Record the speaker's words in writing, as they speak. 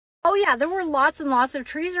Oh yeah, there were lots and lots of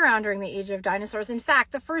trees around during the age of dinosaurs. In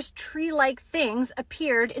fact, the first tree-like things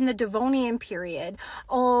appeared in the Devonian period,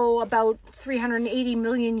 about 380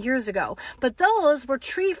 million years ago. But those were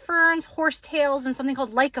tree ferns, horsetails, and something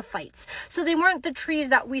called lycophytes. So they weren't the trees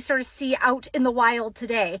that we sort of see out in the wild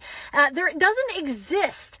today. There doesn't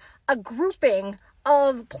exist a grouping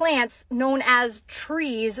of plants known as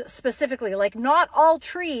trees specifically. Like, not all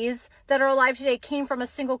trees that are alive today came from a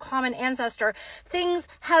single common ancestor. Things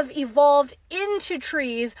have evolved into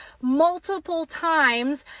trees multiple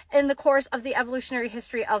times in the course of the evolutionary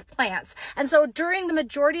history of plants. And so during the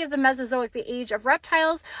majority of the Mesozoic, the age of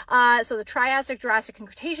reptiles, so the Triassic, Jurassic, and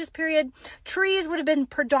Cretaceous period, trees would have been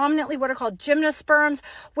predominantly what are called gymnosperms,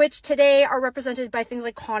 which today are represented by things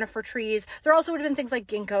like conifer trees. There also would have been things like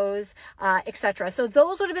ginkgos, etc. So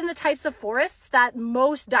those would have been the types of forests that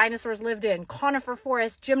most dinosaurs lived in: conifer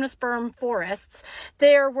forests, gymnosperm forests.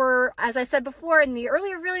 There were, as I said before in the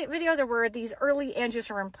earlier video, there were these early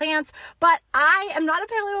angiosperm plants, but I am not a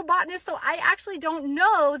paleobotanist, so I actually don't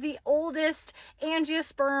know the oldest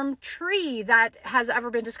angiosperm tree that has ever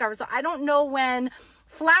been discovered. So I don't know when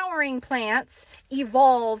flowering plants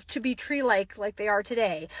evolved to be tree-like like they are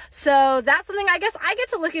today. So that's something I guess I get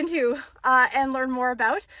to look into and learn more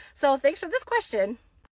about. So thanks for this question.